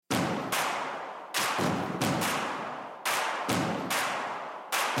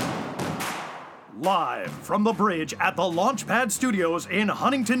Live from the bridge at the Launchpad Studios in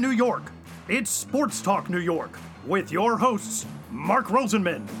Huntington, New York, it's Sports Talk New York with your hosts, Mark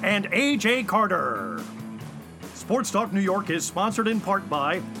Rosenman and AJ Carter. Sports Talk New York is sponsored in part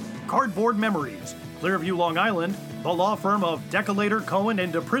by Cardboard Memories, Clearview, Long Island, the law firm of Decolator, Cohen,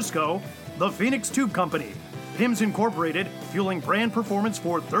 and DePrisco, the Phoenix Tube Company, PIMS Incorporated, fueling brand performance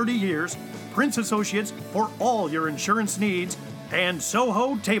for 30 years, Prince Associates for all your insurance needs, and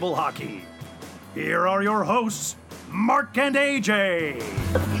Soho Table Hockey. Here are your hosts, Mark and AJ.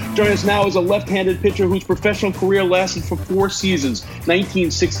 Join us now is a left-handed pitcher whose professional career lasted for 4 seasons,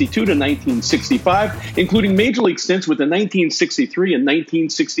 1962 to 1965, including major league stints with the 1963 and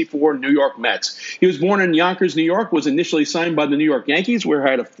 1964 New York Mets. He was born in Yonkers, New York, was initially signed by the New York Yankees, where he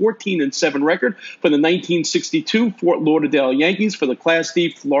had a 14-7 record for the 1962 Fort Lauderdale Yankees for the Class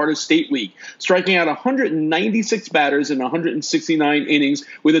D Florida State League, striking out 196 batters in 169 innings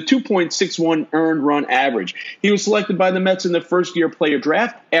with a 2.61 earned run average. He was selected by the Mets in the first-year player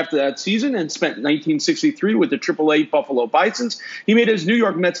draft after that season and spent 1963 with the AAA Buffalo Bisons. He made his New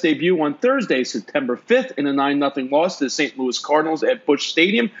York Mets debut on Thursday, September 5th, in a 9-0 loss to the St. Louis Cardinals at Busch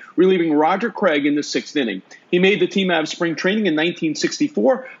Stadium, relieving Roger Craig in the 6th inning. He made the team out of spring training in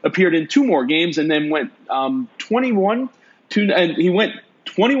 1964, appeared in 2 more games, and then went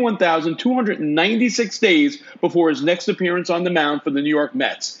 21,296 days before his next appearance on the mound for the New York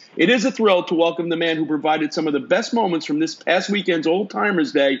Mets. It is a thrill to welcome the man who provided some of the best moments from this past weekend's Old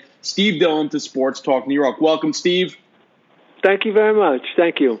Timers Day, Steve Dillon, to Sports Talk New York. Welcome, Steve. Thank you very much.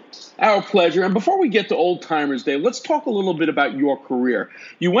 Thank you. Our pleasure. And before we get to Old Timers Day, let's talk a little bit about your career.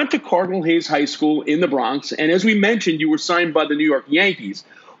 You went to Cardinal Hayes High School in the Bronx, and as we mentioned, you were signed by the New York Yankees.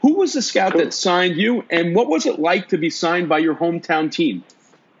 Who was the scout that signed you, and what was it like to be signed by your hometown team?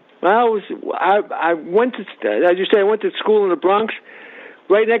 Well, I went to, as you say, I went to school in the Bronx,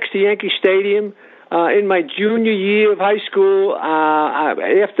 right next to Yankee Stadium. In my junior year of high school,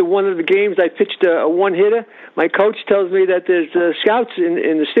 after one of the games, I pitched a one-hitter. My coach tells me that there's scouts in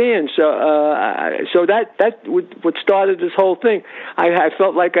the stands, so that what started this whole thing. I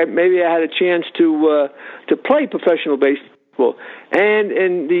felt like maybe I had a chance to play professional baseball. And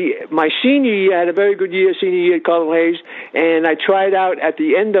in my senior year, I had a very good year, senior year at Cardinal Hayes, and I tried out at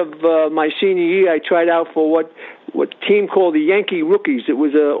the end of my senior year. I tried out for what team called the Yankee Rookies. It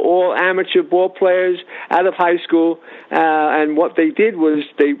was all amateur ball players out of high school, and what they did was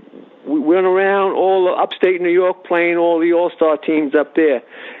we went around all upstate New York playing all the all-star teams up there,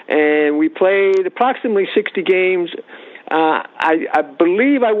 and we played approximately 60 games. I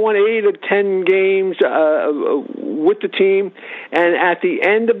believe I won 8 or 10 games with the team, and at the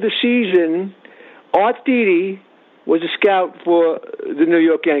end of the season, Art Deedy was a scout for the New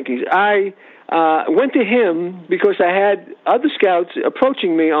York Yankees. I went to him because I had other scouts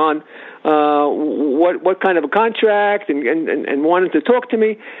approaching me on what kind of a contract and wanted to talk to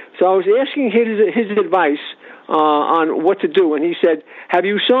me. So I was asking his advice on what to do, and he said, "Have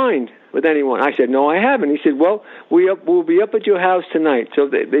you signed with anyone?" I said, "No, I haven't." He said, "Well, we'll be up at your house tonight." So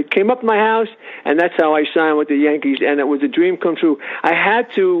they came up to my house, and that's how I signed with the Yankees, and it was a dream come true. I had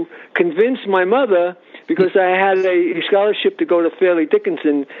to convince my mother, because I had a scholarship to go to Fairleigh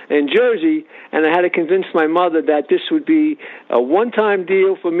Dickinson in Jersey, and I had to convince my mother that this would be a one-time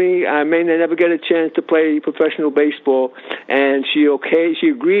deal for me. I may never get a chance to play professional baseball, and she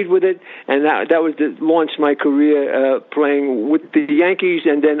agreed with it, and that was to launch my career playing with the Yankees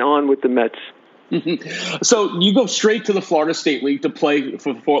and then on with the Mets. So you go straight to the Florida State League to play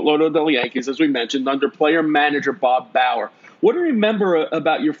for Fort Lauderdale Yankees, as we mentioned, under player-manager Bob Bauer. What do you remember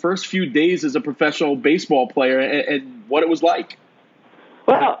about your first few days as a professional baseball player and what it was like?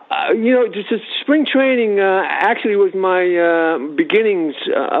 Well, just spring training actually was my beginnings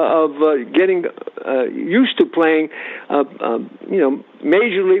of getting used to playing,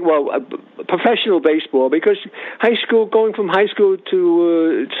 major league, professional baseball. Because going from high school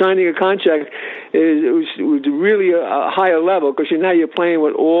to signing a contract, it was really a higher level because now you're playing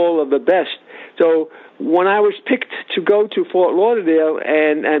with all of the best. So when I was picked to go to Fort Lauderdale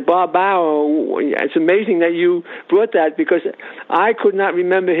and Bob Bauer, it's amazing that you brought that because I could not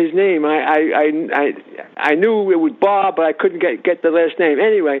remember his name. I knew it was Bob, but I couldn't get the last name.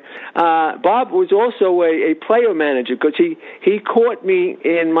 Anyway, Bob was also a player manager because he caught me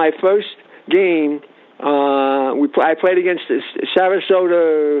in my first game. I played against the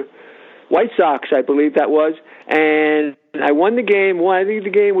Sarasota White Sox, I believe that was, and I won the game. I think the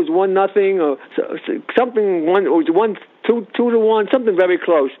game was 1-0 or something. It was 2-1, something very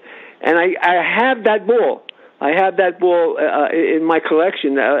close. And I have that ball. I have that ball in my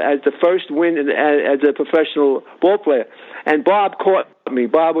collection as the first win as a professional ball player. And Bob caught me.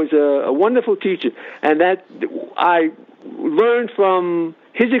 Bob was a wonderful teacher, and that I learned from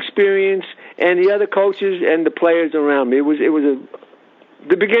his experience and the other coaches and the players around me. It was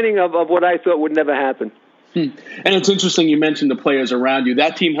the beginning of what I thought would never happen. And it's interesting you mentioned the players around you.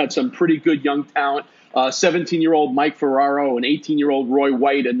 That team had some pretty good young talent. 17-year-old Mike Ferraro, an 18-year-old Roy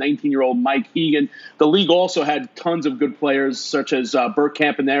White, a 19-year-old Mike Hegan. The league also had tons of good players such as Bert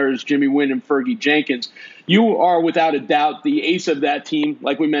Campaneris, Jimmy Wynn, and Fergie Jenkins. You are without a doubt the ace of that team,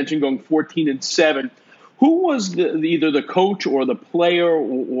 like we mentioned, going 14-7. Who was either the coach or the player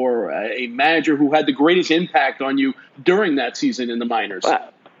or a manager who had the greatest impact on you during that season in the minors?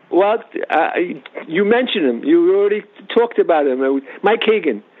 Well, you mentioned him. You already talked about him. Mike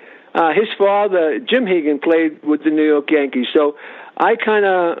Hegan. His father, Jim Hegan, played with the New York Yankees. So I kind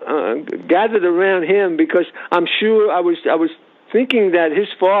of gathered around him because I'm sure I was thinking that his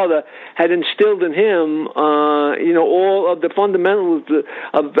father had instilled in him, all of the fundamentals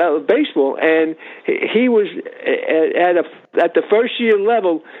of baseball. And he was at the first year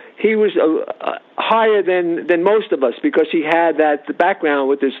level. He was higher than most of us because he had that background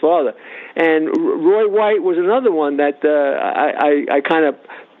with his father. And Roy White was another one that I kind of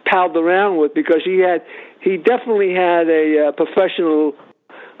palled around with because he definitely had a professional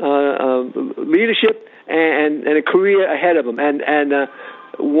leadership and a career ahead of him. And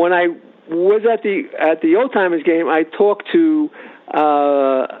when I was at the Old Timers game, I talked to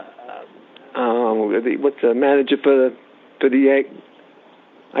what's the manager for the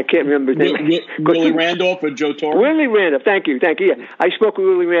I can't remember his name. Willie Randolph or Joe Torre? Willie Randolph, thank you. Yeah, I spoke with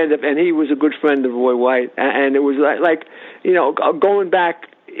Willie Randolph, and he was a good friend of Roy White, and it was like going back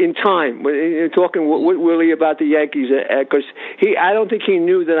in time, talking with Willie about the Yankees, because I don't think he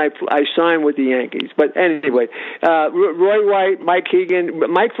knew that I signed with the Yankees. But anyway, Roy White, Mike Hegan,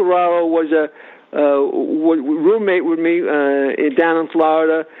 Mike Ferraro was a roommate with me down in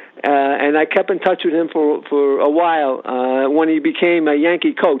Florida, and I kept in touch with him for a while when he became a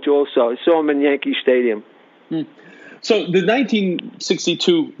Yankee coach also. I saw him in Yankee Stadium. So the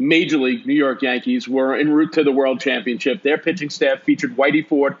 1962 Major League New York Yankees were en route to the World Championship. Their pitching staff featured Whitey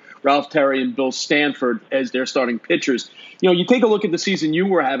Ford, Ralph Terry, and Bill Stanford as their starting pitchers. You take a look at the season you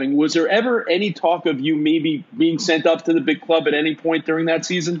were having. Was there ever any talk of you maybe being sent up to the big club at any point during that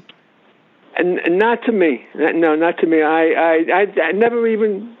season? And not to me. No, not to me. I never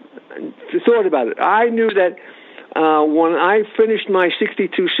even thought about it. I knew that when I finished my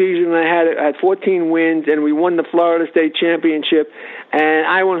 62 season, I had 14 wins, and we won the Florida State Championship. And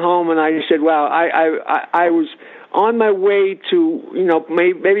I went home and I said, "Wow, I was on my way to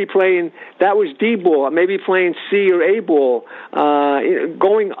maybe playing, that was D ball, maybe playing C or A ball,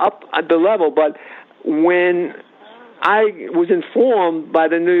 going up at the level." But when I was informed by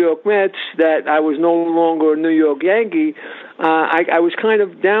the New York Mets that I was no longer a New York Yankee, I was kind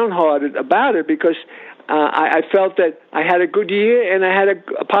of downhearted about it because I felt that I had a good year and I had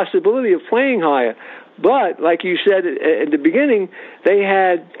a possibility of playing higher. But like you said at the beginning, they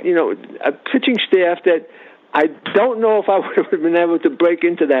had a pitching staff that I don't know if I would have been able to break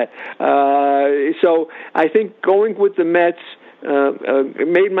into that. So I think going with the Mets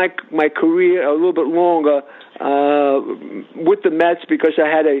made my career a little bit longer with the Mets because I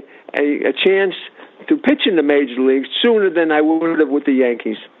had a chance to pitch in the major leagues sooner than I would have with the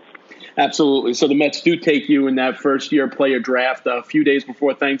Yankees. Absolutely. So the Mets do take you in that first-year player draft a few days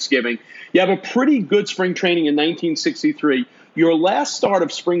before Thanksgiving. You have a pretty good spring training in 1963. Your last start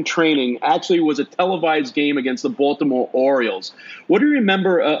of spring training actually was a televised game against the Baltimore Orioles. What do you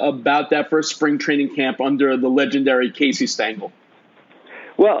remember about that first spring training camp under the legendary Casey Stengel?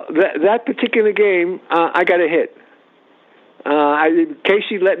 Well, that particular game, I got a hit.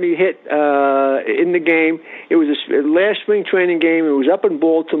 Casey let me hit in the game. It was a last spring training game. It was up in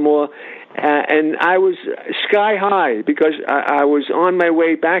Baltimore, and I was sky high because I was on my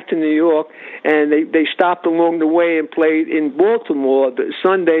way back to New York, and they stopped along the way and played in Baltimore the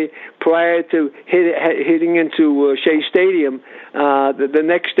Sunday prior to hitting into Shea Stadium the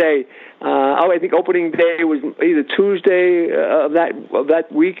next day. I think opening day was either Tuesday of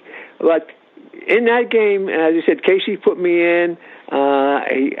that week, but in that game, as I said, Casey put me in.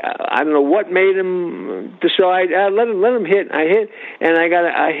 I don't know what made him decide. Let him hit. I hit, and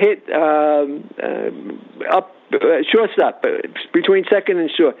I hit up shortstop between second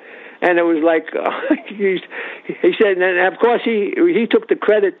and short. And it was like he said, and of course he took the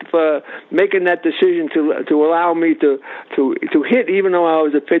credit for making that decision to allow me to hit, even though I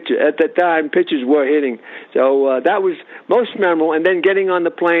was a pitcher at that time. Pitchers were hitting, so that was most memorable. And then getting on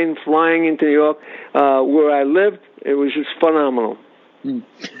the plane, flying into New York, where I lived, it was just phenomenal.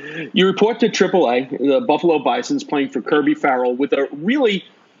 You report to AAA, the Buffalo Bisons, playing for Kirby Farrell with a really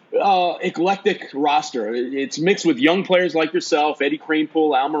eclectic roster. It's mixed with young players like yourself, Eddie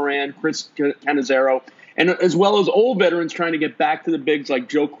Kranepool, Al Moran, Chris Cannizzaro, and as well as old veterans trying to get back to the bigs like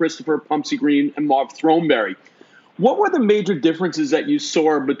Joe Christopher, Pumpsy Green, and Marv Throneberry. What were the major differences that you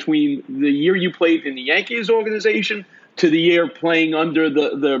saw between the year you played in the Yankees organization to the year playing under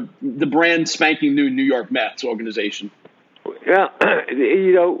the brand spanking new New York Mets organization? Yeah,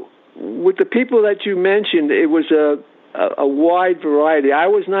 with the people that you mentioned, it was a wide variety. I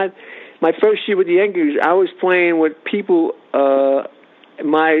was not, my first year with the Yankees, I was playing with people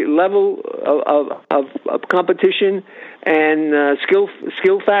my level of competition and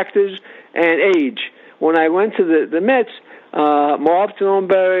skill factors and age. When I went to the Mets, Marv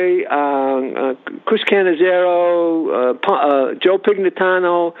Throneberry, Chris Cannizzaro, Joe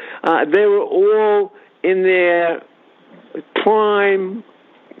Pignatano, they were all in their prime,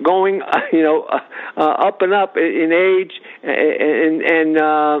 going up and up in age, and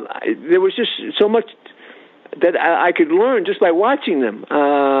there was just so much that I could learn just by watching them.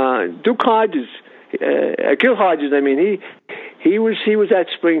 Duke Hodges, Gil Hodges, I mean, he was at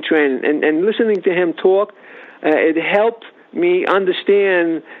spring training, and listening to him talk, it helped me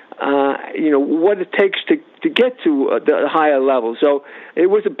understand what it takes to get to the higher level. So it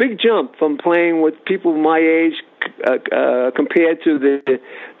was a big jump from playing with people my age compared to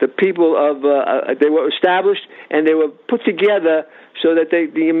the people of they were established and they were put together so that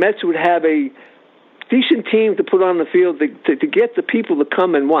the Mets would have a decent team to put on the field to get the people to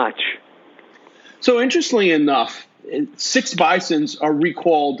come and watch. So interestingly enough, 6 Bisons are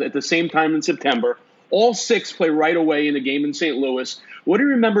recalled at the same time in September. All 6 play right away in a game in St. Louis. What do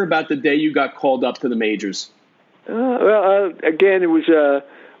you remember about the day you got called up to the majors? Again, it was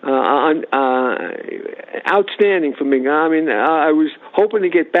outstanding for me. I mean, I was hoping to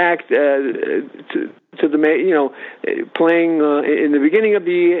get back to the playing in the beginning of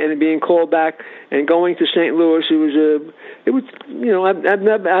the year and being called back and going to St. Louis. I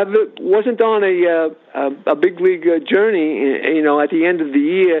wasn't on a big league journey. At the end of the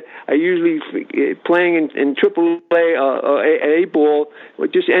year, I usually playing in AAA or A ball.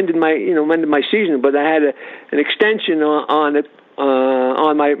 It just ended my season, but I had an extension on it.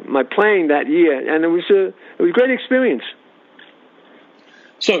 On my playing that year, and it was a great experience.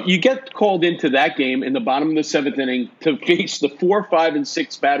 So you get called into that game in the bottom of the 7th inning to face the 4, 5, and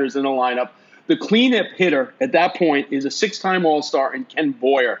 6 batters in the lineup. The cleanup hitter at that point is a 6-time All-Star in Ken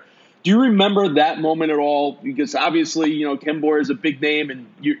Boyer. Do you remember that moment at all? Because obviously, Ken Boyer is a big name, and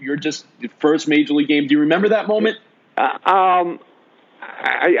you're just the first major league game. Do you remember that moment? I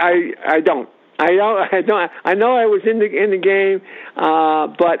don't. I know I was in the game,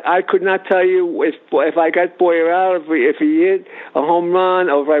 but I could not tell you if I got Boyer out, if he hit a home run,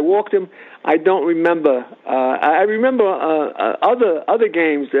 or if I walked him. I don't remember. I remember other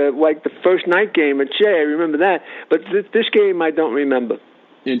games, like the first night game at Shea. I remember that, but this game I don't remember.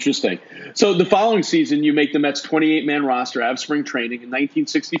 Interesting. So the following season, you make the Mets' 28-man roster out of spring training. In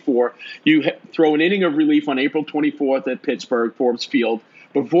 1964, you throw an inning of relief on April 24th at Pittsburgh, Forbes Field,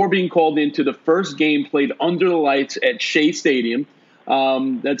 before being called into the first game played under the lights at Shea Stadium.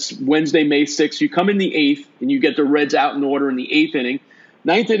 That's Wednesday, May 6th. You come in the 8th, and you get the Reds out in order in the 8th inning.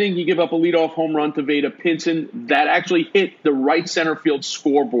 9th inning, you give up a leadoff home run to Vada Pinson that actually hit the right center field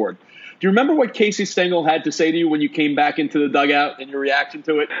scoreboard. Do you remember what Casey Stengel had to say to you when you came back into the dugout and your reaction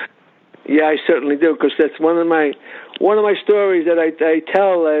to it? Yeah, I certainly do, because that's one of my stories that I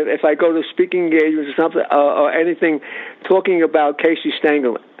tell if I go to speaking engagements or something or anything, talking about Casey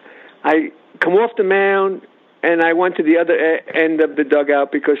Stengel. I come off the mound and I went to the other end of the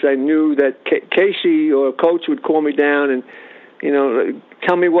dugout because I knew that Casey or coach would call me down and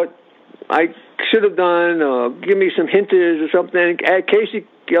tell me what I should have done or give me some hints or something. And Casey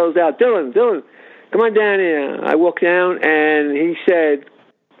yells out, Dylan, come on down here. I walk down and he said,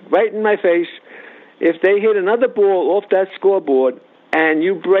 right in my face, if they hit another ball off that scoreboard and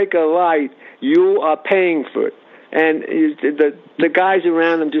you break a light, you are paying for it. And the guys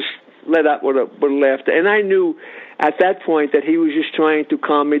around him just let up with a laughter. And I knew at that point that he was just trying to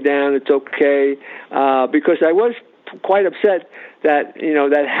calm me down. It's okay, because I was quite upset that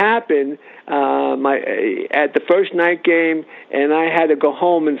that happened at the first night game, and I had to go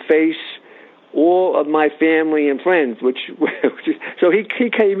home and face all of my family and friends, so he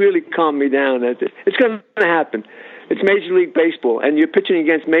really calmed me down. It's going to happen. It's Major League Baseball, and you're pitching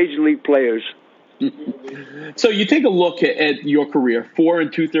against Major League players. So you take a look at your career, 4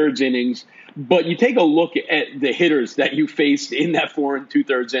 2/3 innings, but you take a look at the hitters that you faced in that 4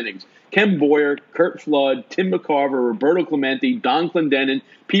 2/3 innings. Ken Boyer, Curt Flood, Tim McCarver, Roberto Clemente, Don Clendenin,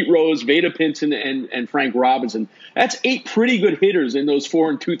 Pete Rose, Vada Pinson, and Frank Robinson. That's 8 pretty good hitters in those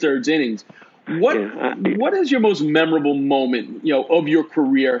 4 2/3 innings. What is your most memorable moment, of your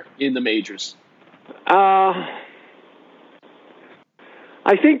career in the majors?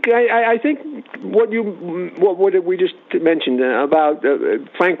 I think what we just mentioned about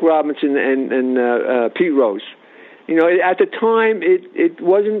Frank Robinson and Pete Rose. At the time it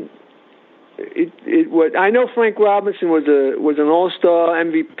wasn't. It was. I know Frank Robinson was an All-Star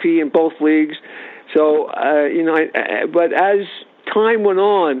MVP in both leagues. So but as time went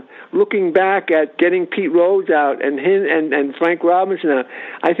on, looking back at getting Pete Rose out and him and Frank Robinson out,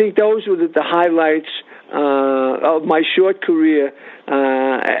 I think those were the highlights of my short career.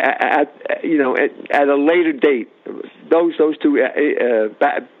 At a later date, those 2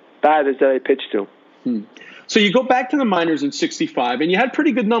 batters that I pitched to. So you go back to the minors in '65, and you had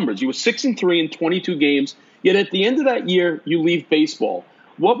pretty good numbers. You were 6-3 in 22 games. Yet at the end of that year, you leave baseball.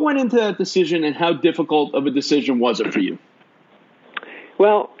 What went into that decision, and how difficult of a decision was it for you?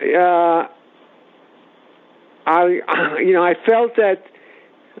 Well, I felt that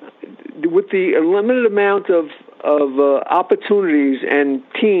with the limited amount of opportunities and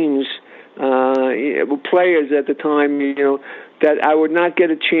teams, players at the time, that I would not get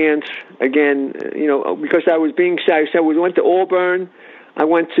a chance again, because I was being I went to Auburn, I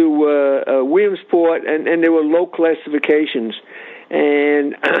went to Williamsport, and there were low classifications.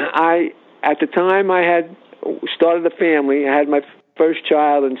 And at the time, I had started a family. I had my first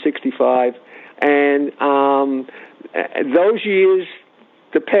child in '65, and those years,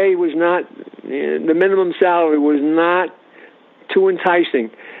 the pay was not, the minimum salary was not too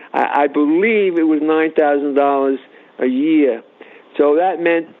enticing. I believe it was $9,000 a year. So that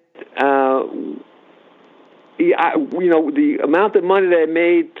meant, the amount of money that I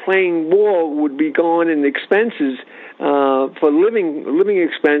made playing ball would be gone in expenses for living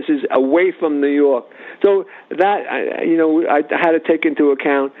expenses away from New York. So that I had to take into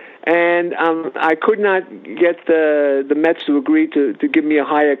account, and I could not get the Mets to agree to give me a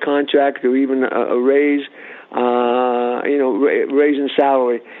higher contract or even a raise, raise in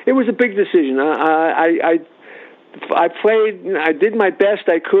salary. It was a big decision. I played. I did my best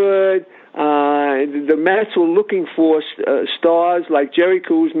I could. The Mets were looking for stars like Jerry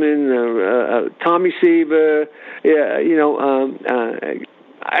Koosman, Tommy Seaver.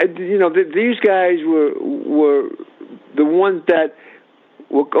 These guys were the ones that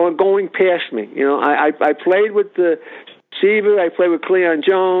were going past me. I played with the Seaver. I played with Cleon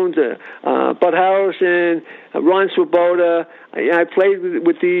Jones, Bud Harrison, Ron Swoboda. I played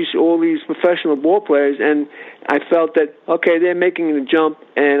with all these professional ball players, and I felt that, okay, they're making the jump,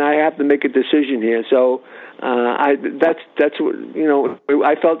 and I have to make a decision here. So that's what,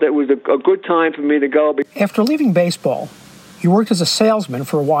 I felt that was a good time for me to go. After leaving baseball, you worked as a salesman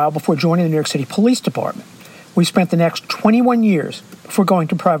for a while before joining the New York City Police Department. We spent the next 21 years before going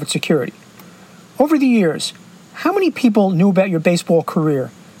to private security. Over the years, how many people knew about your baseball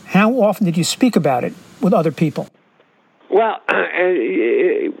career? How often did you speak about it with other people? Well,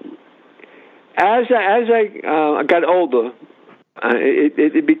 as I got older,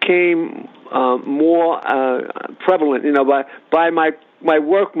 it became more prevalent, by my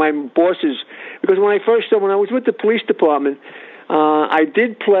work, my bosses. Because when I was with the police department, I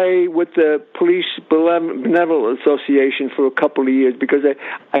did play with the Police Benevolent Association for a couple of years because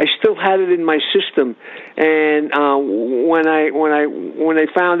I still had it in my system. And when they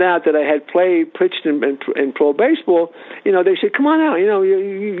found out that I had pitched in pro baseball, they said, "Come on out, you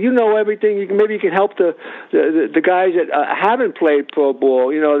know everything. Maybe you can help the guys that haven't played pro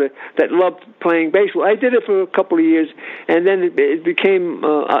ball, that love playing baseball." I did it for a couple of years, and then it became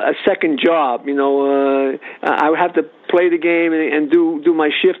a second job. I would have to play the game and do my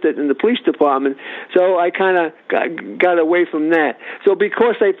shift in the police department. So I kind of got away from that. So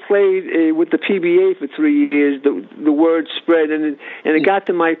because I played with the PBA for 3 years, the word spread, and it got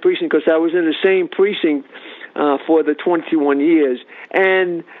to my precinct because I was in the same precinct for the 21 years.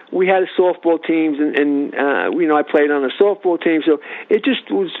 And we had softball teams, and I played on a softball team. So it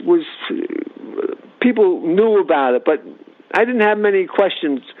just was people knew about it, but I didn't have many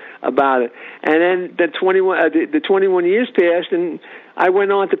questions about it. And then the 21 years passed, and I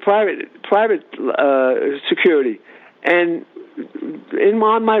went on to private security. And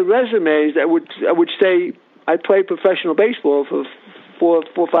on my resumes, I would say I played professional baseball for 4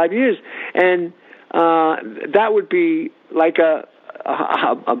 or 5 years, and that would be like a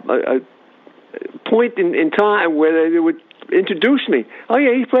point in time where they would introduced me. Oh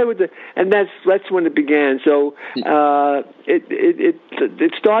yeah, he played with and that's when it began. So it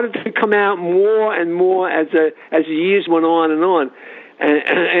started to come out more and more as the years went on and on.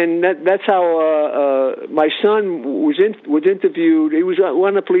 And that's how my son was interviewed. He was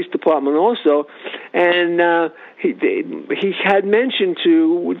on the police department also, and he had mentioned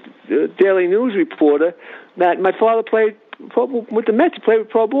to the Daily News reporter that my father played with the Mets, played with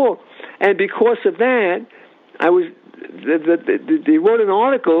pro ball, and because of that, I was. They wrote an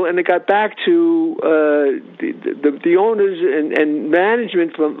article, and it got back to the owners and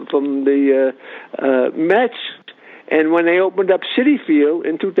management from the Mets. And when they opened up Citi Field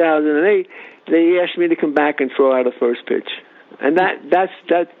in 2008, they asked me to come back and throw out a first pitch, and that's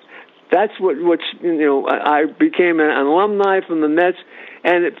what's I became an alumni from the Mets,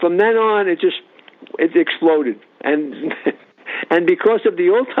 and from then on it exploded, and and because of the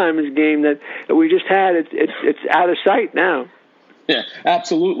old timers game that we just had, it's out of sight now. Yeah,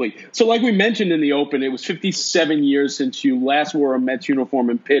 absolutely. So like we mentioned in the open, it was 57 years since you last wore a Mets uniform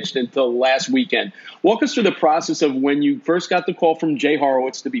and pitched until last weekend. Walk us through the process of when you first got the call from Jay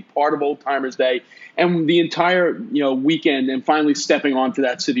Horowitz to be part of Old Timers Day and the entire weekend and finally stepping onto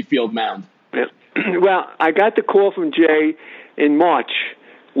that Citi Field mound. Yeah. Well, I got the call from Jay in March.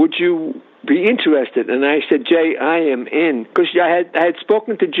 Would you be interested? And I said, Jay, I am in. Because I had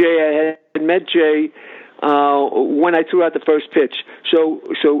spoken to Jay. I had met Jay when I threw out the first pitch. So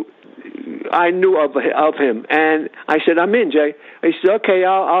I knew of him, and I said, I'm in, Jay. He said, okay,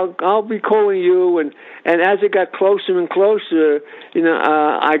 I'll be calling you, and as it got closer and closer,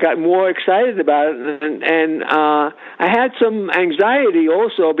 I got more excited about it, and I had some anxiety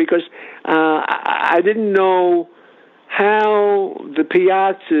also because I didn't know how the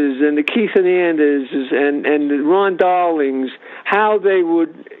Piazzas and the Keith Hernandez and the Ron Darlings, how they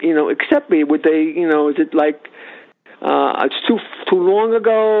would, accept me. Would they, is it like it's too long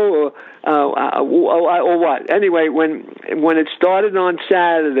ago, or what? Anyway, when it started on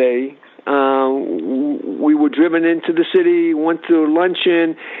Saturday, we were driven into the city, went to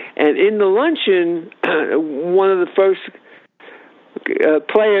luncheon, and in the luncheon, one of the first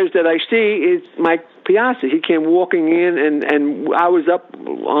players that I see is Mike Piazza. He came walking in, and I was up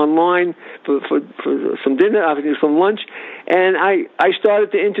online for some dinner, some lunch, and I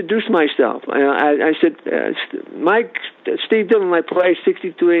started to introduce myself. I said, Mike, Steve Dillon, I play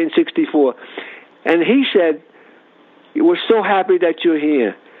 63 and 64. And he said, we're so happy that you're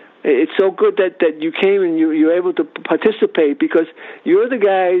here. It's so good that you came and you're able to participate because you're the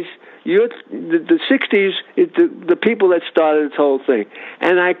guys. You're the 60s is the people that started this whole thing,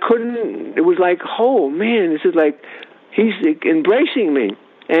 and I couldn't. It was like, oh man, this is like he's embracing me,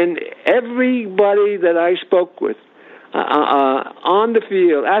 and everybody that I spoke with on the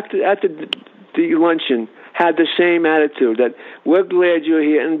field at the luncheon had the same attitude that we're glad you're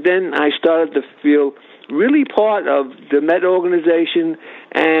here. And then I started to feel really part of the Met organization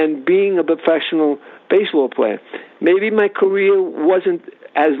and being a professional baseball player. Maybe my career wasn't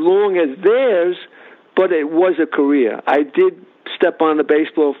as long as theirs, but it was a career. I did step on the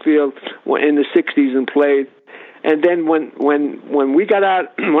baseball field in the 60s and played. And then when we got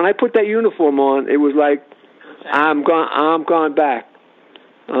out, when I put that uniform on, it was like, I'm going back.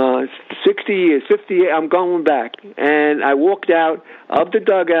 60 years, 50 years, I'm going back. And I walked out of the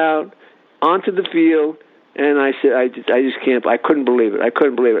dugout onto the field, and I said, I just can't. I couldn't believe it. I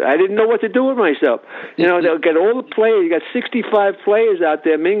didn't know what to do with myself. They'll get all the players. You got 65 players out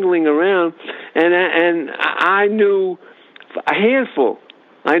there mingling around, and I knew a handful.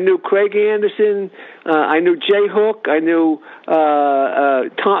 I knew Craig Anderson. I knew Jay Hook. I knew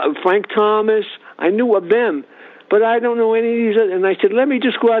Frank Thomas. I knew of them, but I don't know any of these. And I said, let me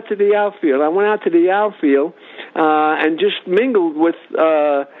just go out to the outfield. I went out to the outfield and just mingled with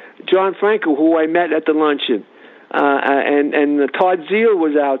John Franco, who I met at the luncheon, and Todd Zeile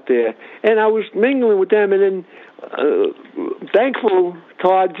was out there, and I was mingling with them, and then thankful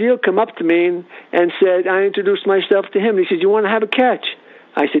Todd Zeile came up to me and said, I introduced myself to him. He said, you want to have a catch?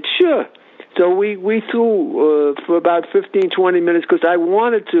 I said, sure. So we threw for about 15, 20 minutes because I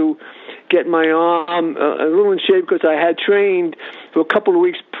wanted to get my arm a little in shape because I had trained for a couple of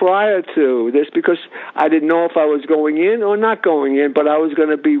weeks prior to this because I didn't know if I was going in or not going in, but I was going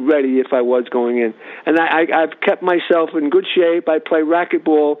to be ready if I was going in. And I've kept myself in good shape. I play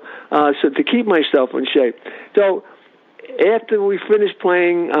racquetball so to keep myself in shape. So after we finished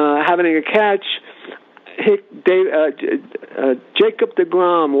playing, having a catch, Jacob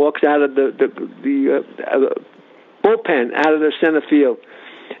deGrom walks out of the bullpen, out of the center field,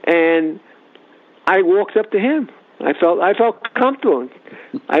 and I walked up to him. I felt comfortable.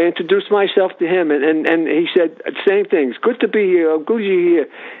 I introduced myself to him, and he said the same things. Good to be here. Good you're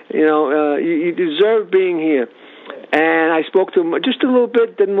here. You deserve being here. And I spoke to him just a little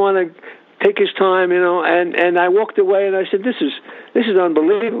bit. Didn't want to take his time, And I walked away, and I said, "This is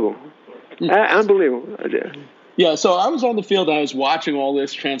unbelievable, unbelievable." Yeah, so I was on the field and I was watching all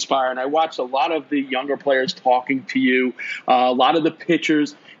this transpire, and I watched a lot of the younger players talking to you, a lot of the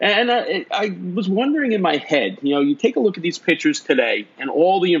pitchers, and I was wondering in my head, you take a look at these pitchers today and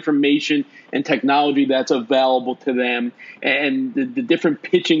all the information and technology that's available to them and the different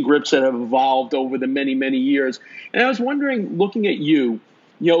pitching grips that have evolved over the many, many years. And I was wondering, looking at you,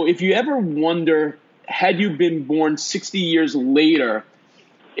 if you ever wonder, had you been born 60 years later,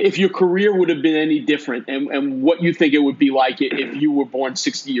 if your career would have been any different, and what you think it would be like if you were born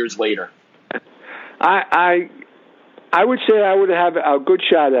 60 years later. I would say I would have a good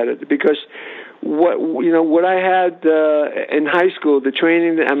shot at it, because what I had in high school, the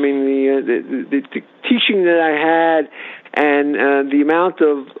training, the teaching that I had, and the amount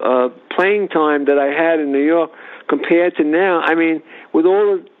of playing time that I had in New York compared to now. With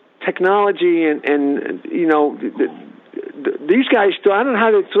all the technology and these guys, I don't know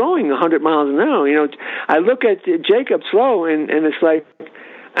how they're throwing 100 miles an hour. I look at Jacob throw, and it's like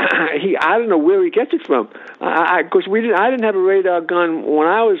I don't know where he gets it from. Because I didn't have a radar gun when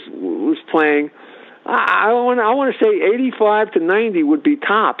I was playing. I want to say 85 to 90 would be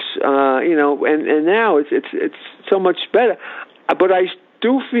tops. And now it's so much better. But I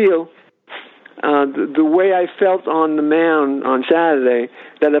do feel the way I felt on the mound on Saturday,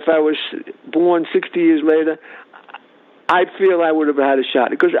 that if I was born 60 years later, I feel I would have had a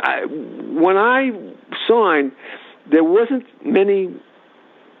shot. Because when I signed, there wasn't many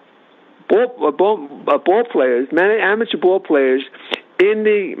ball players, many amateur ball players in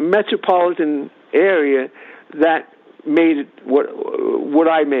the metropolitan area that made it what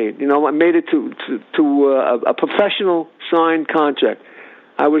I made. I made it to a professional signed contract.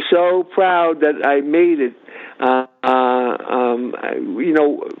 I was so proud that I made it.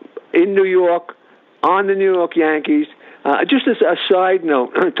 In New York, on the New York Yankees. Just as a side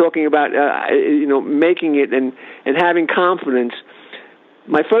note, talking about making it and having confidence.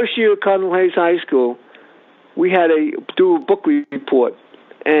 My first year at Cardinal Hayes High School, we had to do a book report,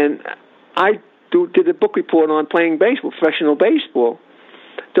 and I did a book report on playing baseball, professional baseball.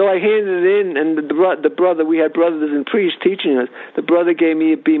 So I handed it in, and the brother, we had brothers and priests teaching us. The brother gave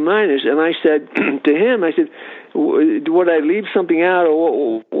me a B-, and I said to him, would I leave something out,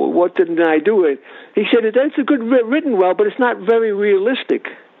 or what didn't I do it? He said, it's a good written well, but it's not very realistic.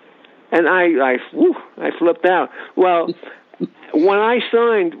 And I flipped out. Well, when I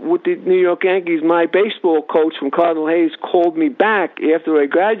signed with the New York Yankees, my baseball coach from Cardinal Hayes called me back after I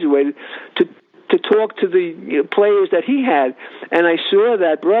graduated to talk to the players that he had. And I saw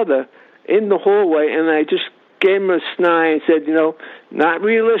that brother in the hallway, and I just gave him a snide and said, not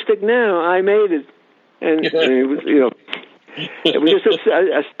realistic now. I made it. And it was, it was just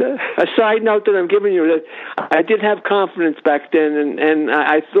a side note that I'm giving you, that I did have confidence back then, and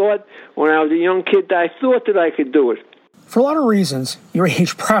I thought when I was a young kid, I thought that I could do it. For a lot of reasons, your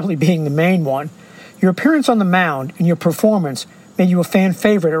age probably being the main one, your appearance on the mound and your performance made you a fan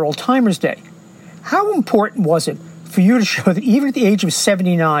favorite at Old Timers Day. How important was it for you to show that even at the age of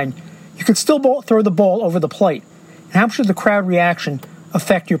 79, you could still throw the ball over the plate? And how much did the crowd reaction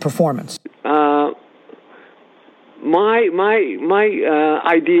affect your performance? My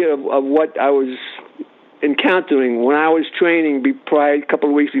idea of what I was encountering when I was training a couple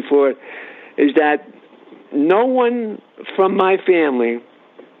of weeks before is that no one from my family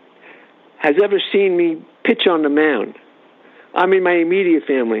has ever seen me pitch on the mound. I mean, my immediate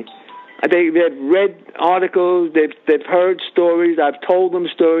family. They've read articles, they've heard stories, I've told them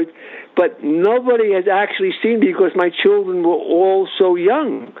stories, but nobody has actually seen me because my children were all so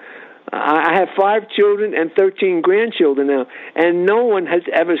young. I have 5 children and 13 grandchildren now, and no one has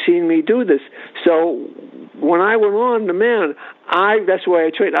ever seen me do this. So when I went on the mound, that's why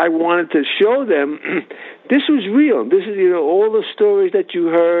I trained. I wanted to show them this was real. This is all the stories that you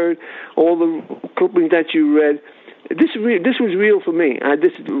heard, all the clippings that you read. This was real for me. I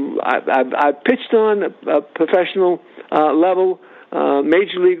pitched on a professional level,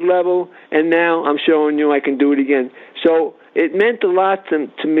 major league level, and now I'm showing you I can do it again. So it meant a lot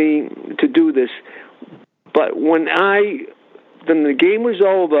to me to do this. But when the game was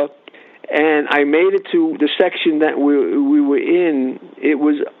over and I made it to the section that we were in, it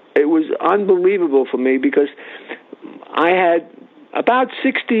was unbelievable for me because I had about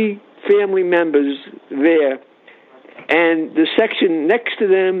 60 family members there. And the section next to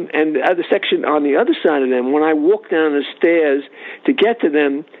them and the other section on the other side of them, when I walked down the stairs to get to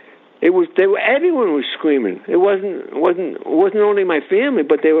them, everyone was screaming. It wasn't only my family,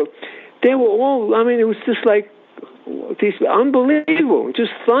 but they were all, I mean, it was just like these unbelievable,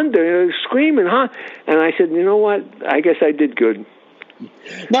 just thunder, screaming, huh? And I said, you know what? I guess I did good.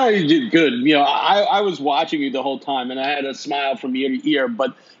 No, you did good. You know, I was watching you the whole time, and I had a smile from ear to ear.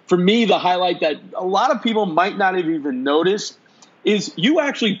 But for me, the highlight that a lot of people might not have even noticed is you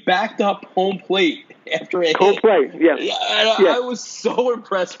actually backed up home plate after a home plate. Yeah. I was so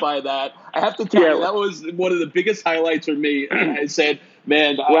impressed by that. I have to tell you, that was one of the biggest highlights for me. I said,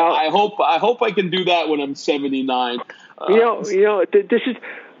 man, I hope I can do that when I'm 79. This is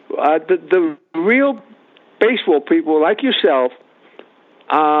the real baseball people like yourself.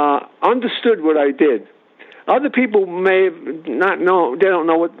 Understood what I did. Other people may have not know. They don't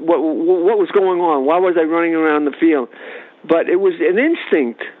know what was going on. Why was I running around the field? But it was an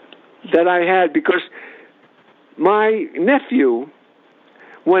instinct that I had because my nephew,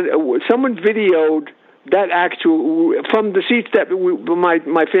 when someone videoed that actual from the seats that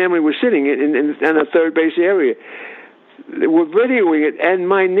my family was sitting in a third base area. Were videoing it, and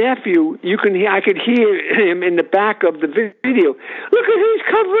my nephew, I could hear him in the back of the video. Look at he's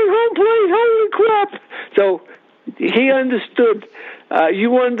covering home plate! Holy crap! So he understood.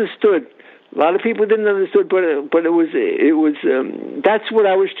 You understood. A lot of people didn't understand, but it was that's what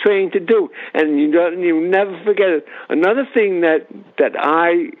I was trained to do, and you never forget it. Another thing that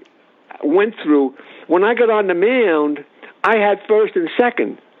I went through when I got on the mound, I had first and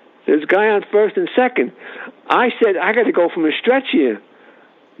second. There's a guy on first and second. I said, I got to go from a stretch here.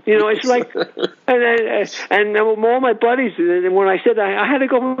 You know, it's like, and all my buddies, and when I said I had to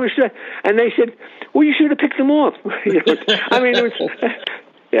go from a stretch, and they said, well, you should have picked them off. I mean, it was,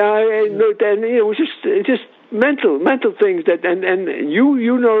 and it was just mental things that, and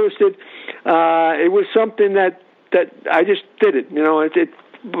you noticed it. It was something that I just did it. You know,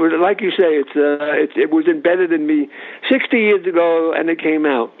 but like you say, it was embedded in me 60 years ago, and it came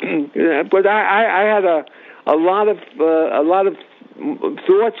out. But I had a lot of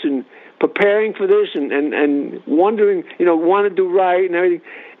thoughts and preparing for this, and wondering, want to do right and everything,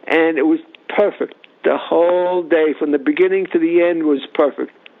 and it was perfect. The whole day, from the beginning to the end, was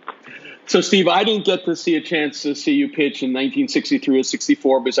perfect. So, Steve, I didn't get to see a chance to see you pitch in 1963 or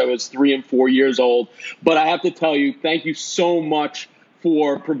 64 because I was 3 and 4 years old. But I have to tell you, thank you so much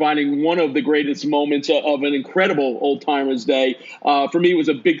for providing one of the greatest moments of an incredible Old Timers Day. For me, it was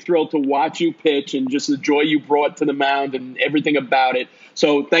a big thrill to watch you pitch and just the joy you brought to the mound and everything about it.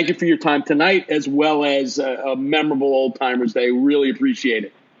 So thank you for your time tonight, as well as a memorable Old Timers Day. Really appreciate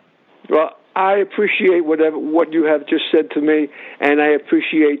it. Well, I appreciate what you have just said to me, and I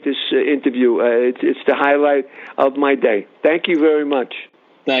appreciate this interview. It's the highlight of my day. Thank you very much.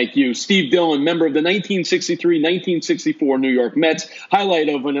 Thank you. Steve Dillon, member of the 1963-1964 New York Mets, highlight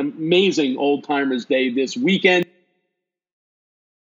of an amazing Old Timers Day this weekend.